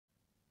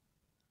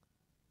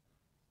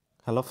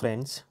Hello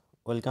friends,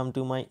 welcome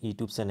to my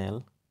YouTube channel.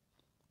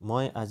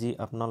 মই আজি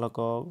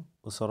আপোনালোকৰ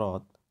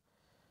ওচৰত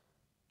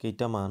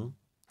কেইটামান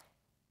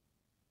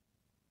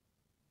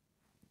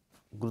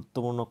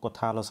গুৰুত্বপূৰ্ণ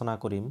কথা আলোচনা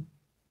কৰিম।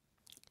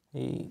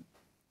 এই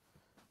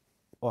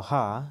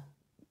অহা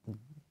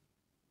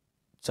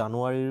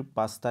জানুৱাৰীৰ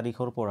 5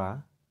 তাৰিখৰ পৰা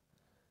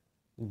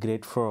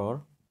গ্ৰেড 4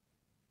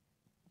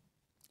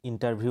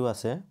 ইণ্টাৰভিউ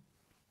আছে।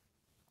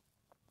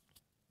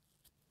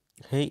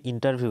 সেই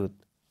ইণ্টাৰভিউত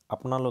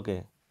আপোনালোকে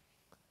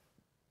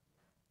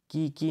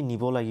কি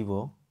নিব লাগিব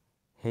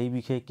সেই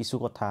বিষয়ে কিছু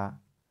কথা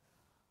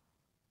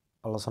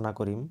আলোচনা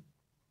কৰিম।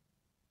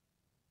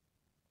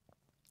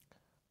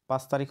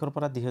 5 তাৰিখৰ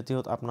পৰা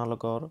দিহতিহত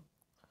আপোনালোকৰ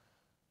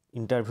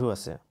ইণ্টাৰভিউ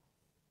আছে।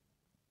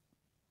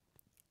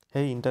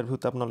 সেই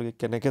ইণ্টাৰভিউত আপোনালোকে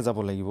কেনেকৈ যাব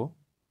লাগিব,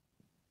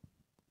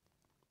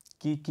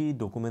 কি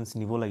ডকুমেণ্টছ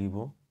নিব লাগিব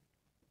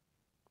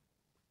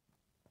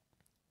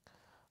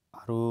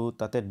আৰু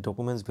তাতে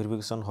ডকুমেণ্টছ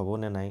ভেৰিফিকেশ্যন হ'ব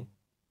নে নাই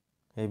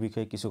সেই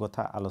বিষয়ে কিছু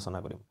কথা আলোচনা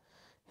কৰিম।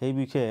 সেই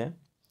বিষয়ে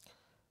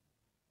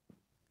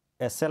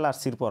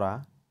slrcৰ পৰা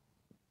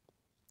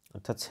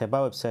অৰ্থাৎ সেৱা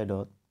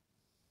ৱেবছাইটত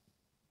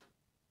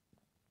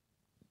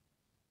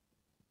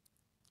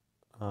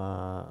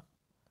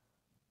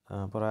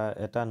পৰা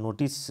এটা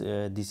নোটিছ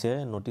দিছে,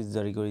 নোটিছ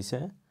জাৰি কৰিছে।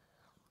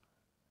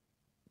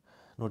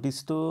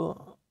 নোটিছটো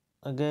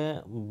আগে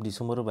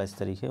ডিচেম্বৰৰ 22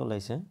 তাৰিখে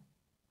ওলাইছে।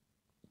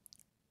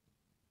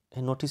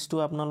 এই নোটিছটো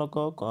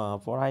আপোনালোকক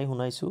পঢ়াই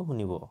শুনাইছোঁ,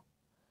 শুনিব।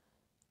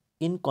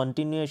 In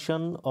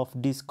continuation of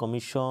this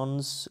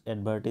commission's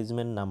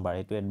advertisement number,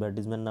 এইটো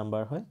advertisement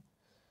number হয়,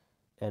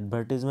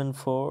 advertisement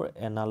for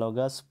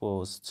analogous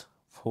post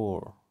 4,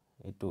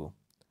 এইটো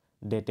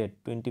dated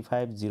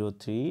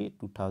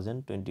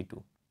 25/03/2022,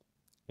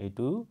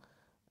 এইটো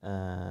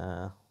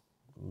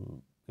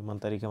ইমান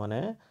তাৰিখে মানে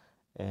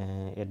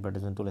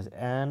advertisement ওলাইছে।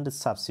 And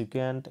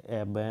subsequent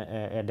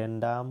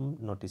addendum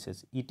notices,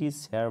 it is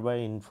hereby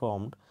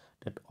informed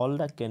that all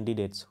the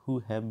candidates who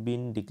have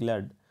been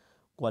declared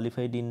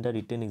qualified in the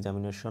written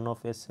examination of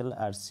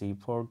slrc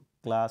for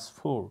class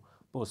 4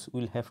 posts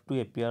will have to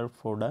appear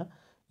for the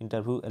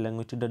interview along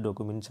with the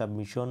document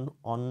submission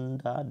on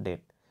the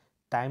date,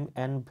 time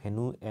and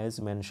venue as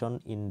mentioned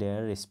in their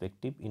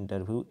respective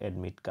interview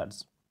admit cards.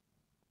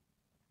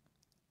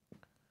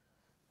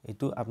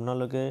 এইটো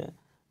আপোনালোকে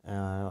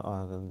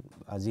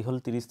আজি হল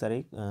 30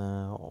 তাৰিখ,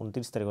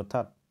 29 তাৰিখ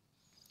অৰ্থাৎ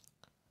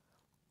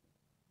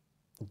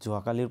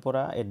যোৱাকালিৰ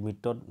পৰা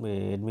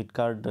admit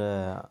card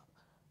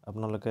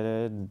আপোনালোকে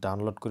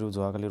download কৰিব,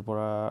 যোৱাকালিৰ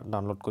পৰা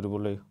ডাউনলোড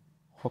কৰিবলৈ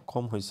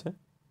সক্ষম হৈছে।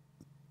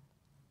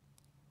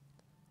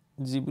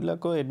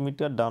 যিবিলাকে এডমিট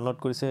কাৰ্ড ডাউনলোড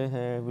কৰিছে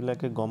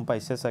সেইবিলাকে গম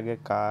পাইছে চাগে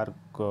কাৰ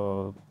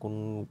কোন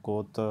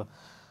ক'ত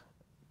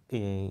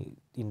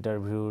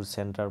ইণ্টাৰভিউৰ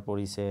চেণ্টাৰ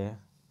পৰিছে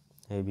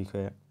সেই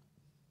বিষয়ে।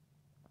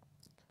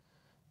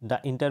 The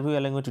interview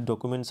along with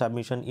document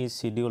submission is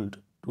scheduled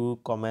to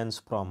commence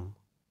from,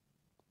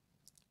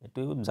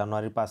 এইটো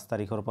জানুৱাৰীৰ 5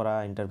 তাৰিখৰ পৰা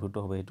ইণ্টাৰভিউটো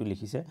হ'ব, এইটো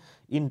লিখিছে।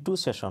 In two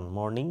session,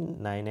 morning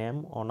 9 AM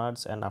honours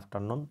and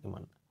afternoon.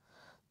 ইমান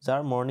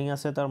যাৰ মৰ্নিং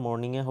আছে তাৰ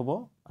মৰ্নিঙে হ'ব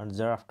আৰু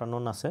যাৰ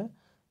আফটাৰনুন আছে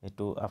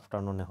এইটো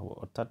আফটাৰনুনে হ'ব।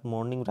 অৰ্থাৎ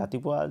মৰ্নিং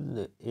ৰাতিপুৱা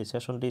এই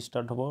সেশনটি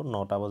ষ্টাৰ্ট হ'ব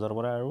 9টা বজাৰ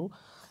পৰা আৰু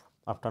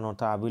আফটাৰনুন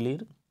অৰ্থাৎ আবেলিৰ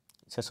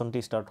সেশনটি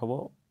ষ্টাৰ্ট হ'ব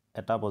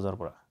 1টা বজাৰ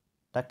পৰা।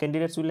 The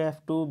candidates will have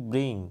to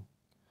bring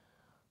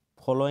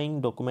following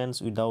documents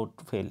without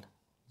fail.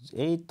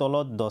 এই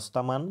তলত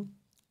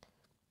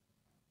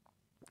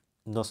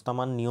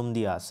 10টামান নিয়ম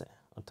দিয়া আছে,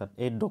 অৰ্থাৎ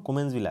এই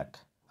ডকুমেণ্টছবিলাক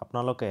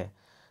আপোনালোকে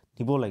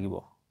নিব লাগিব।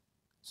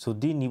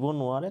 যদি নিব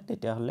নোৱাৰে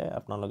তেতিয়াহ'লে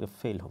আপোনালোকে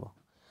ফেইল হ'ব।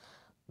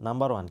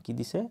 নাম্বাৰ 1 কি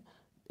দিছে,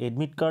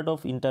 এডমিট কাৰ্ড অফ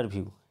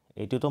ইণ্টাৰভিউ,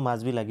 এইটোতো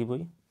মাষ্ট বি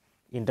লাগিবই।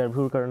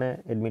 ইণ্টাৰভিউৰ কাৰণে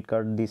এডমিট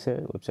কাৰ্ড দিছে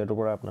ৱেবছাইটৰ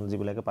পৰা, আপোনাৰ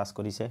যিবিলাকে পাছ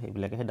কৰিছে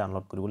সেইবিলাকেহে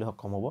ডাউনলোড কৰিবলৈ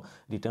সক্ষম হ'ব।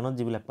 ৰিটাৰ্ণত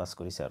যিবিলাক পাছ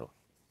কৰিছে আৰু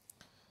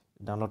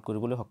ডাউনলোড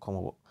কৰিবলৈ সক্ষম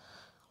হ'ব।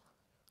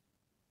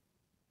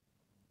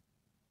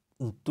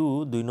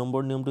 2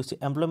 নম্বৰ নিয়মটো হৈছে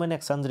employment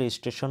exchange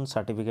registration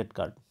certificate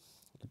card.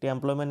 এইটো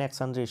এমপ্লয়মেণ্ট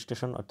এক্সচেঞ্জ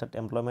ৰেজিষ্ট্ৰেশ্যন অৰ্থাৎ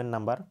এমপ্লয়মেণ্ট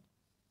নাম্বাৰ।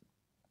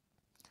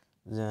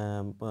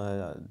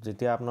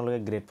 যেতিয়া আপোনালোকে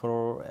গ্ৰেড 4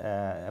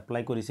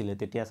 এপ্লাই কৰিছিলে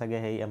তেতিয়া চাগে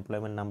সেই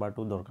এমপ্লয়মেণ্ট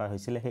নাম্বাৰটো দৰকাৰ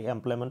হৈছিলে। সেই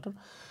এমপ্লয়মেণ্টৰ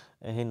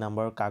সেই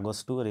নাম্বাৰৰ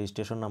কাগজটো,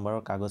 ৰেজিষ্ট্ৰেশ্যন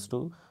নাম্বাৰৰ কাগজটো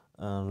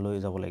লৈ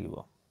যাব লাগিব।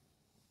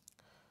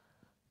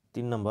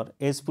 3 number,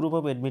 as proof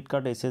of admit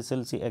card,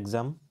 SSLC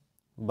exam,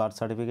 birth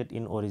certificate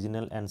in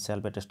original and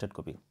self attested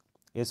copy.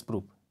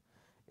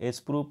 As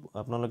proof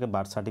আপোনালোকে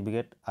বাৰ্থ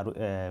চাৰ্টিফিকেট আৰু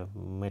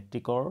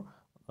মেট্ৰিকৰ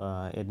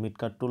এডমিট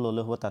কাৰ্ডটো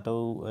ল'লে হ'ব, তাতেও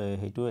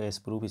সেইটো এজ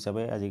প্ৰুফ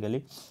হিচাপে আজিকালি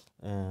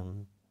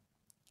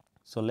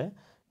চলে।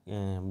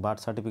 বাৰ্থ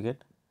চাৰ্টিফিকেট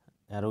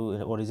আৰু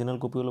অৰিজিনেল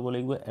কপিও ল'ব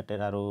লাগিব,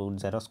 আৰু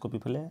জেৰক্স কপি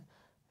পেলাই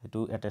সেইটো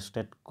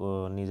এটেষ্টেড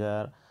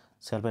নিজৰ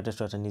সেল্ফ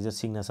এটেষ্টেড নিজৰ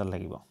চিগনেচাৰ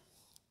লাগিব।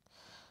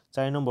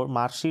 4 number,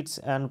 মাৰ্কশ্বিটছ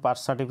and Partha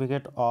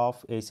certificate of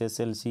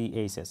SSLC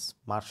HS।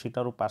 Marksheet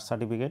আৰু পাৰ্থ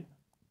চাৰ্টিফিকেট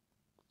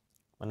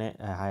মানে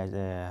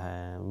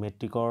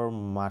মেট্ৰিকৰ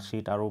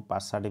মাৰ্কশ্বিট আৰু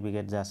পাছ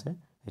চাৰ্টিফিকেট যে আছে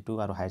সেইটো,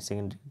 আৰু হায়াৰ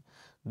ছেকেণ্ডেৰী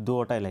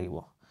দুয়োটাই লাগিব।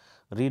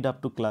 ৰিড আপ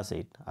টু ক্লাছ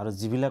 8, আৰু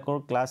যিবিলাকৰ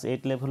ক্লাছ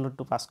 8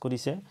 লেভেলতো পাছ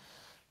কৰিছে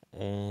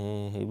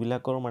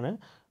সেইবিলাকৰ মানে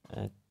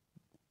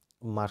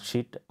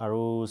মাৰ্কশ্বিট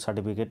আৰু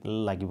চাৰ্টিফিকেট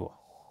লাগিব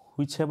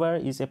whichever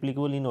is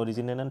applicable in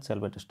original and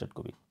self attested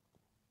copy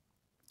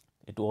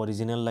এটো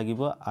অৰিজিনাল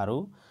লাগিব আৰু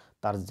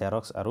তাৰ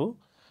জেৰক্স আৰু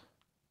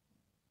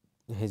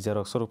হে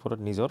জেৰক্সৰ ওপৰত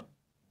নিজৰ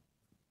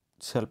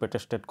সেলফ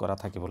এটেস্টেড কৰা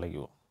থাকিব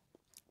লাগিব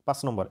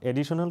 5 নম্বৰ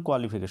এডিশনাল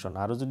কোৱালিফিকেশন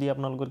আৰু যদি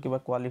আপোনালোকৰ কিবা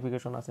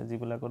কোৱালিফিকেশন আছে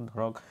যিবিলাকৰ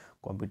ধৰক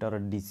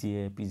কম্পিউটাৰত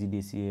ডিসিএ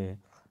পিজিডিসিএ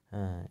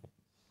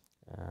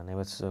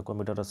নেক্সট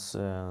কম্পিউটাৰত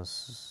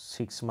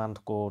 6 মান্থ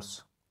কোৰ্স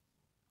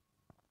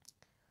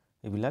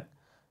এইবিলাক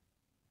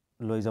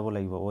লৈ যাব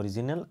লাগিব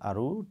অৰিজিনাল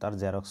আৰু তাৰ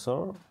জেৰক্সৰ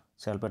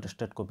সেলফ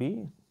এটেস্টেড কপি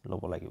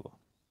ল'ব লাগিব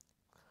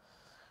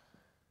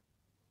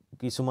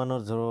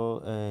কিছুমানৰ ধৰ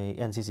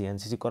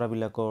এনসিসি কৰা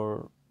বিলাকৰ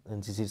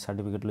এনসিসি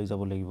সাৰ্টিফিকেট লৈ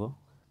যাব লাগিব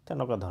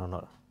তেনেকুৱা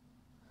ধৰণৰ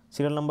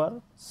serial number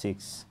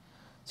 6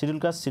 schedule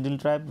caste schedule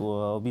tribe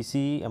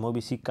OBC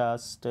MOBC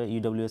caste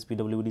EWS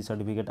PWD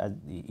certificate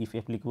if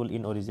applicable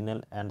in original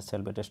and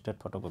self attested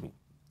photocopy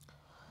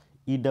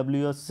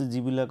EWS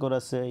যিবিলাকৰ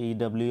আছে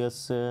ইডব্লিউএছ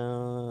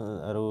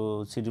আৰু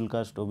শিডিউল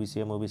কাষ্ট ওবিসি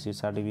এমওবিসি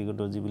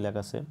সাৰ্টিফিকেটৰ যিবিলাক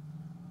আছে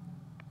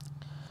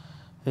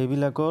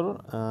এইবিলাকৰ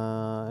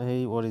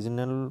এই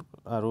অৰিজিনাল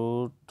আৰু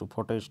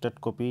photo state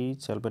copy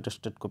self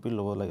attested copy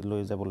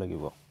লৈ যাব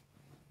লাগিব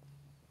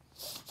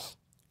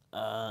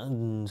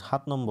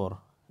 7 number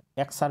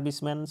ex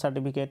serviceman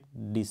certificate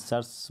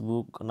discharge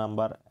book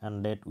number and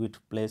date with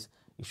place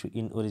issue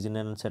in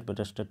original and self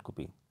attested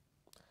copy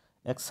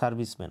ex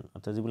serviceman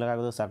অৰ্থাৎ যিবিলাক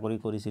আগতে চাকৰি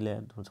কৰিছিলে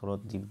ধৰক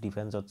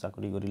ডিফেন্সত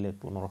চাকৰি কৰিলে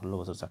 15-16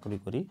 বছৰ চাকৰি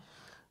কৰি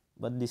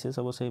বাদ দিছে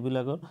সব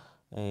সেইবিলাকৰ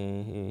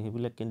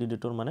সেইবিলাক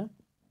ক্যান্ডিডেটৰ মানে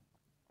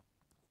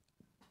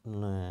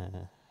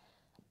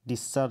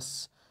discharge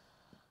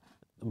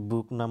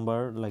book number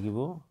লাগিব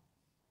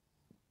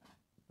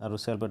আৰু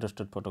self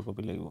attested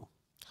photocopy লাগিব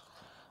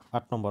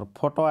 8 number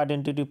photo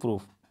identity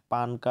proof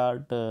PAN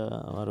card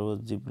আৰু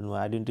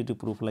আইডেন্টিটি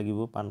প্ৰুফ লাগিব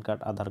পান কাৰ্ড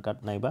আধাৰ কাৰ্ড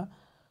নাইবা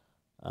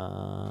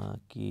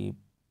কি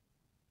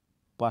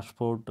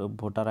passport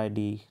voter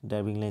ID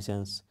driving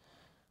licence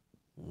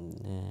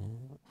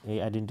এই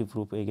আইডেন্টিটি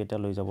প্ৰুফ এইকেইটা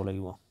লৈ যাব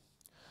লাগিব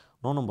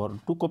 9 number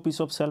 2 copies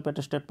of self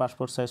attested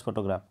passport size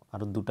photograph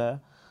আৰু দুটা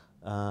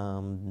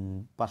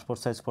passport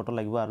size photo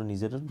লাগিব আৰু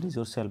নিজৰ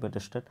self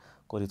attested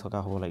কৰি থকা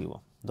হ'ব লাগিব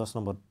 10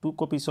 number 2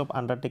 copies of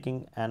undertaking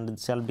and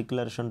self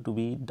declaration to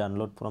be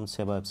download from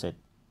seva website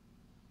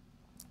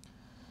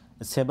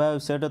seva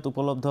website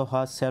উপলব্ধ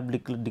হোৱা self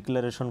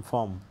declaration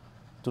form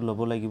to ল'ব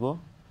লাগিব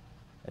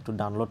এটো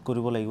ডাউনলোড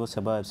কৰিব লাগিব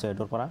seva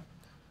websiteৰ পৰা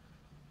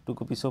 2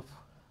 copies of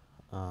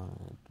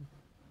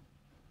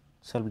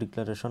self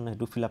declaration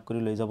এটো fill up কৰি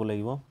লৈ যাব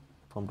লাগিব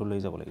ফৰ্মটো লৈ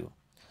যাব লাগিব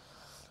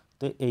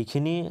তো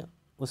এইখিনি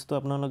বস্তু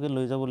আপোনালোকে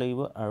লৈ যাব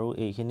লাগিব আৰু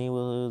এইখিনি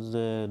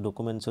যে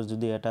ডকুমেন্টছৰ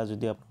যদি এটা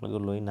যদি আপোনালোকে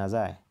লৈ না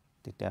যায়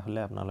তেতিয়া হলে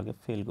আপোনালোকে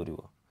ফেইল কৰিব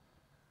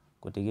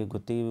গতি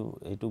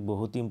এইটো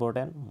বহুত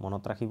ইম্পৰ্টেন্ট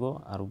মনত ৰাখিব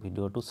আৰু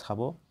ভিডিওটো চাব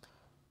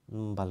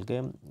ভালকে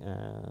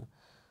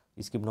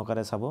স্কিপ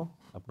নকৰে চাব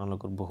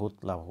আপোনালোকৰ বহুত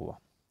লাভ হ'ব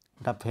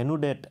The venue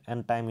date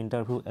and time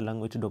interview along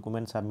with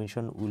document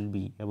submission will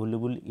be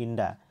available in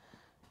the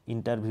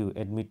interview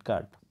admit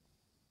card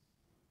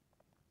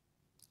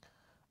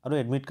আৰু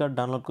এডমিট কাৰ্ড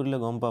ডাউনলোড কৰিলে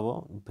গম পাব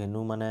ভেনু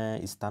মানে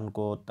স্থান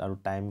কোড আৰু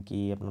টাইম কি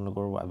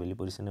আপোনালোকৰ আবেলি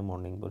পৰিছে নে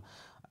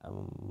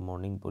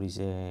মৰ্নিং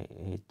পৰিছে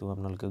হেতু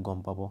আপোনালোকে গম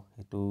পাব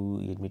হেতু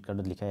এডমিট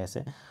কাৰ্ডত লিখাই আছে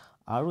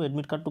আৰু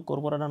এডমিট কাৰ্ডটো কৰ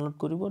পৰা ডাউনলোড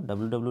কৰিব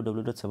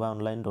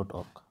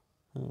www.sevaonline.org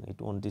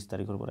এটো 29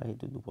 তাৰিখৰ পৰা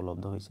হেতু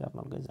উপলব্ধ হৈছে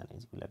আপোনালোকে জানে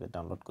যিবিলাকে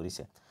ডাউনলোড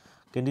কৰিছে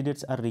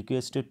Candidates are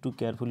requested to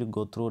carefully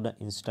go through the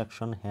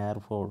instruction here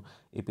for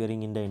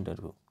appearing in the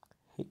interview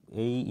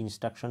এই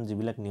ইনস্ট্রাকশন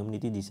যিবিলাক নিয়ম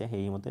নীতি দিছে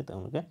সেই মতে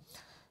তেওঁলোকে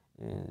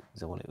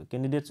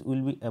Candidates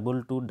will be able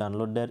to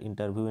download their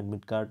interview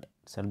admit card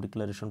self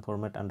declaration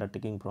format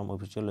undertaking from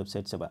official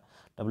website seva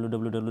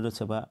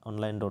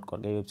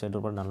www.sevaonline.org এই ওয়েবসাইটৰ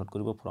পৰা ডাউনলোড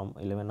কৰিব from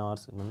 11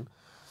 hours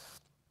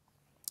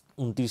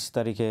 29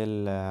 তাৰিখে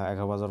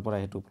 11 বজাৰ পৰা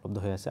হেতু উপলব্ধ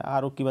হৈ আছে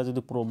আৰু কিবা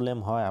যদি প্ৰবলেম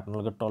হয়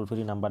আপোনালোকে টল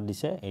ফ্ৰী নাম্বাৰ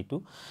দিছে এইটো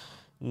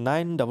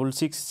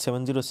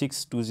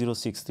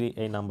 9667062063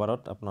 এই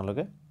নাম্বাৰত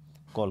আপোনালোকে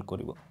কল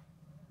কৰিব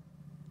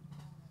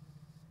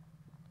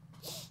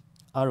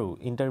আৰু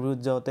ইন্টাৰভিউত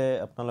যাওতে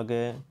আপোনালোকে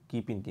কি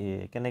পিন্ধি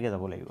কেনেকৈ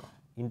যাব লাগিব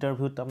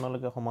ইন্টাৰভিউত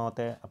আপোনালোকে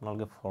সময়তে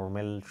আপোনালোকে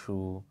ফৰ্মেল শু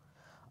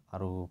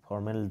আৰু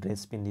ফৰ্মেল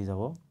ড্ৰেছ পিন্ধি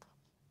যাব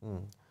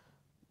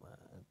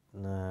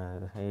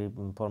এই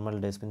ফৰ্মেল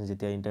ড্ৰেছ পিন্ধি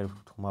যেতিয়া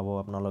ইন্টাৰভিউত সোমাব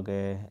আপোনালোকে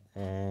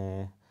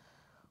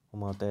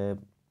সময়তে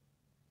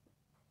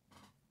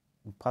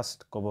ফাৰ্স্ট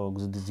কব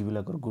যদি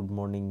যিবিলাকৰ গুড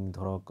মৰ্নিং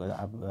ধৰক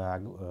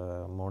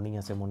মৰ্নিং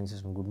আছে মৰ্নিং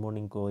সেশন গুড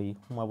মৰ্নিং কৈ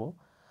সোমাব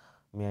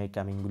মে আই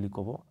কামিং বুলি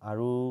কব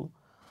আৰু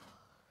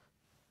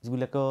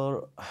যিবিলাকৰ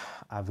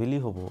আবেলি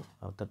হ'ব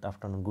অৰ্থাৎ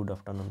আফটাৰনুন গুড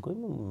আফটাৰনুন কৈ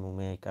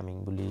মে আই কামিং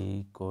বুলি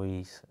কৈ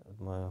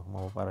মই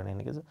সোমাব পাৰা নাই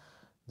এনেকৈ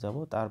যাব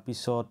তাৰ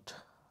পিছত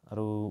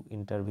আৰু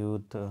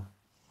ইন্টাৰভিউত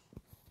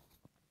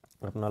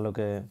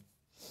আপোনালোকে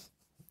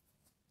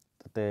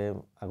তাতে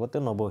আগতে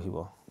নবহিব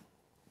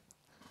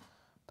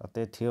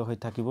তাতে থিয় হৈ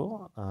থাকিব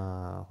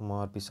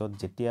সময়ৰ পিছত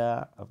যেতিয়া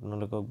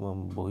আপোনালোকক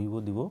বহিব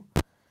দিব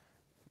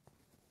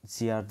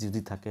চেয়াৰ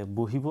যদি থাকে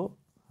বহিব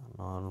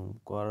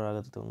কোৱাৰ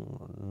আগতে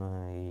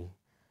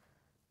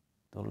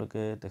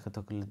তেওঁলোকে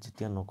তেখেতসকলে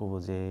যেতিয়া নক'ব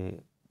যে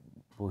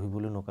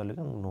বহিবলৈ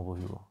নক'লেকে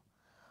নবহিব।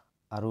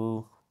 আৰু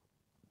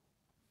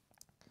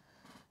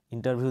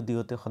ইণ্টাৰভিউ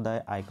দিওঁতে সদায়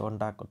আই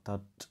কণ্টাক্ট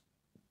অৰ্থাৎ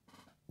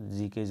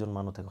যিকেইজন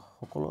মানুহ থাকে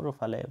সকলোৰে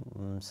ফালে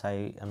চাই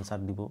এনচাৰ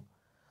দিব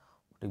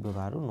সঠিকভাৱে।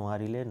 আৰু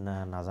নোৱাৰিলে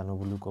নাজানো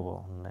বুলি ক'ব।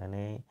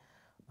 এনেই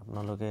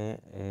আপোনালোকে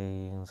এই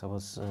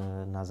চাপ'জ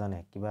নাজানে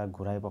কিবা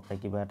ঘূৰাই পকাই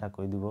কিবা এটা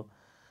কৈ দিব,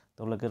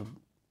 তেওঁলোকে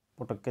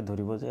পটককৈ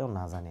ধৰিব যে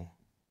নাজানে।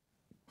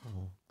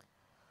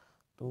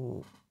 তো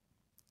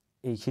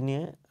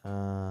এইখিনিয়ে।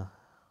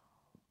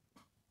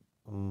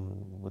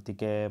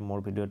 গতিকে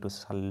মোৰ ভিডিঅ'টো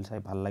চাই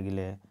ভাল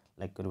লাগিলে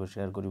লাইক কৰিব,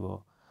 শ্বেয়াৰ কৰিব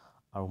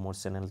আৰু মোৰ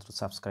চেনেলটো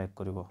ছাবস্ক্ৰাইব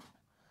কৰিব।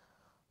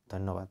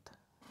 ধন্যবাদ।